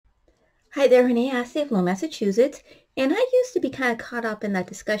Hi there, Renee Assay of Lowell, Massachusetts, and I used to be kind of caught up in that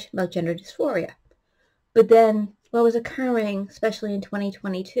discussion about gender dysphoria. But then what was occurring, especially in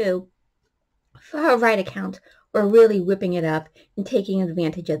 2022, far-right accounts were really whipping it up and taking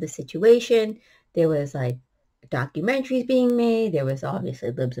advantage of the situation. There was like documentaries being made. There was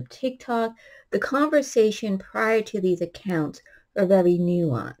obviously libs of TikTok. The conversation prior to these accounts were very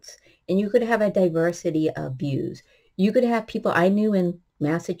nuanced, and you could have a diversity of views. You could have people I knew in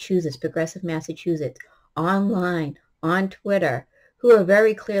Massachusetts, progressive Massachusetts, online, on Twitter, who are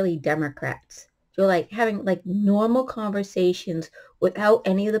very clearly Democrats. So like having like normal conversations without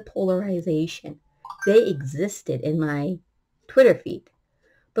any of the polarization. They existed in my Twitter feed.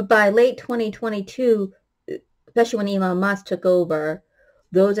 But by late 2022, especially when Elon Musk took over,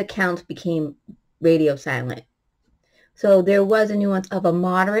 those accounts became radio silent. So there was a nuance of a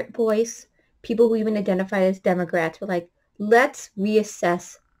moderate voice. People who even identified as Democrats were like, let's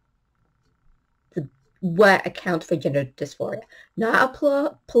reassess what accounts for gender dysphoria. Not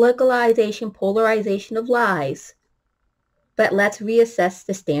a polarization of lies, but let's reassess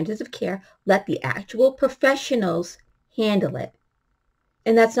the standards of care. Let the actual professionals handle it.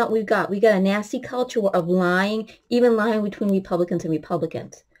 And that's not what we've got. We got a nasty culture of lying, even lying between Republicans and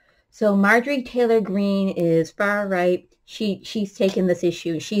Republicans. So Marjorie Taylor Greene is far right. She's taken this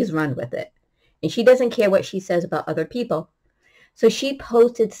issue. She's run with it. And she doesn't care what she says about other people. So she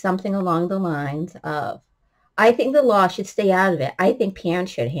posted something along the lines of, I think the law should stay out of it. I think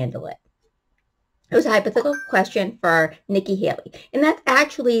parents should handle it. It was a hypothetical question for Nikki Haley. And that's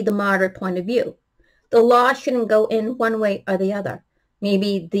actually the moderate point of view. The law shouldn't go in one way or the other.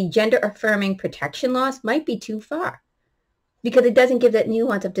 Maybe the gender-affirming protection laws might be too far because it doesn't give that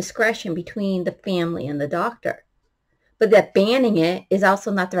nuance of discretion between the family and the doctor. But that banning it is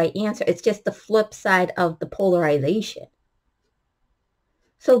also not the right answer. It's just the flip side of the polarization.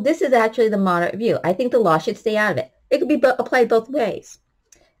 So this is actually the moderate view. I think the law should stay out of it. It could be applied both ways.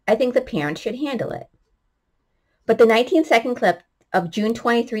 I think the parents should handle it. But the 19-second clip of June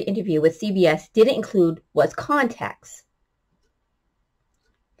 23 interview with CBS didn't include was context.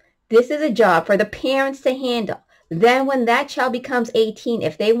 This is a job for the parents to handle. Then when that child becomes 18,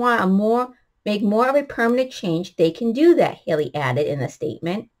 if they want make more of a permanent change, they can do that, Haley added in a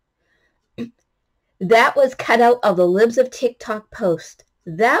statement. That was cut out of the libs of TikTok post.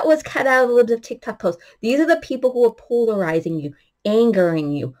 That was cut out of the libs of TikTok post. These are the people who are polarizing you,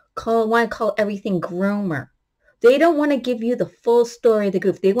 angering you, want to call everything groomer. They don't want to give you the full story of the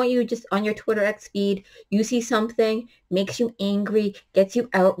goof. They want you just on your Twitter X feed. You see something, makes you angry, gets you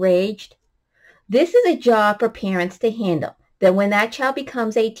outraged. This is a job for parents to handle. Then when that child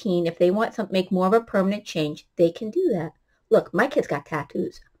becomes 18, if they want to make more of a permanent change, they can do that. Look, my kids got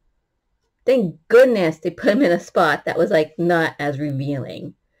tattoos. Thank goodness they put them in a spot that was like not as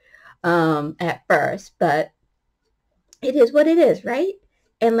revealing at first, but it is what it is, right?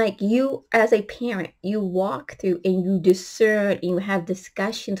 And like you as a parent, you walk through and you discern and you have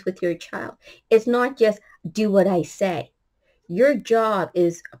discussions with your child. It's not just do what I say. Your job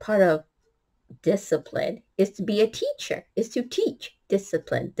is a part of discipline, is to be a teacher, is to teach,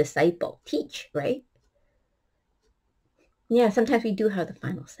 discipline, disciple, teach, right? Yeah, sometimes we do have the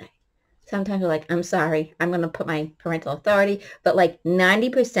final say. Sometimes we're like, I'm sorry, I'm going to put my parental authority. But like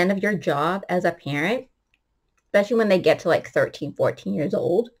 90% of your job as a parent, especially when they get to like 13, 14 years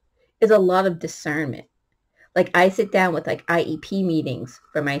old, is a lot of discernment. Like I sit down with like IEP meetings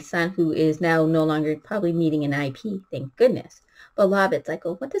for my son who is now no longer probably needing an IEP, thank goodness. But a lot of it's like,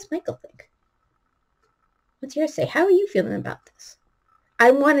 oh, what does Michael think? What's your say? How are you feeling about this?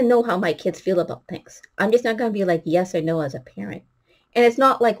 I want to know how my kids feel about things. I'm just not going to be like yes or no as a parent. And it's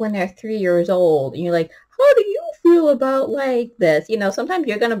not like when they're 3 years old and you're like, how do you feel about like this? You know, sometimes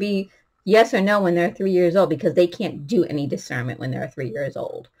you're going to be yes or no when they're 3 years old because they can't do any discernment when they're 3 years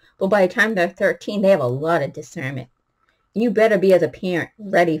old. But by the time they're 13, they have a lot of discernment. You better be as a parent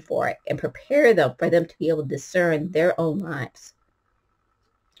ready for it and prepare them for them to be able to discern their own lives.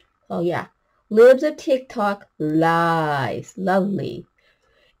 Oh yeah. Libs of TikTok, lies. Lovely.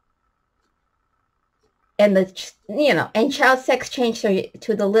 And and child sex change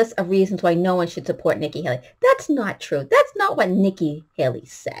to the list of reasons why no one should support Nikki Haley. That's not true. That's not what Nikki Haley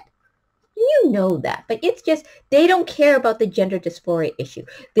said. You know that, but it's just they don't care about the gender dysphoria issue.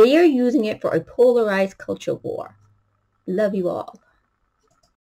 They are using it for a polarized culture war. Love you all.